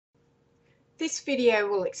This video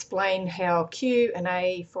will explain how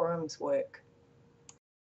Q&A forums work.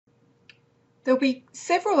 There'll be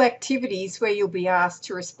several activities where you'll be asked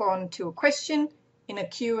to respond to a question in a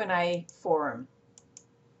Q&A forum.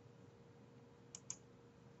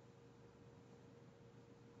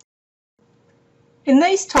 In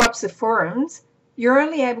these types of forums, you're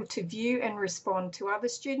only able to view and respond to other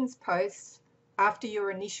students' posts after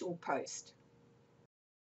your initial post.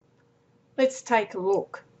 Let's take a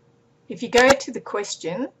look. If you go to the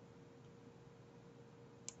question,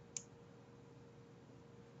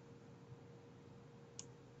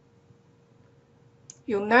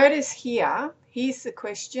 you'll notice here's the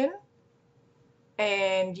question,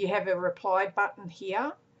 and you have a reply button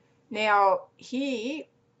here. Now here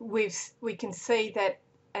we can see that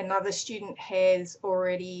another student has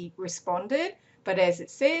already responded, but as it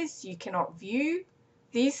says, you cannot view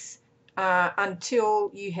this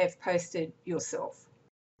until you have posted yourself.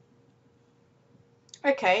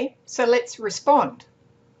 Okay, so let's respond.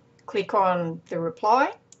 Click on the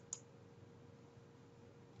reply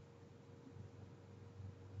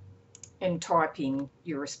and type in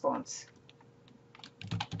your response.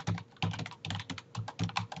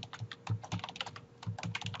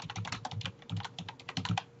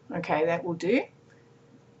 Okay, that will do.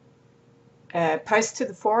 Post to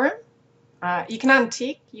the forum. You can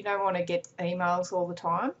untick, you don't want to get emails all the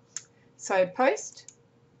time. So post,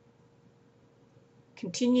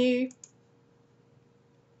 continue,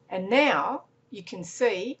 and now you can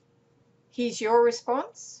see here's your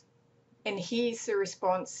response and here's the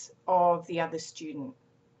response of the other student.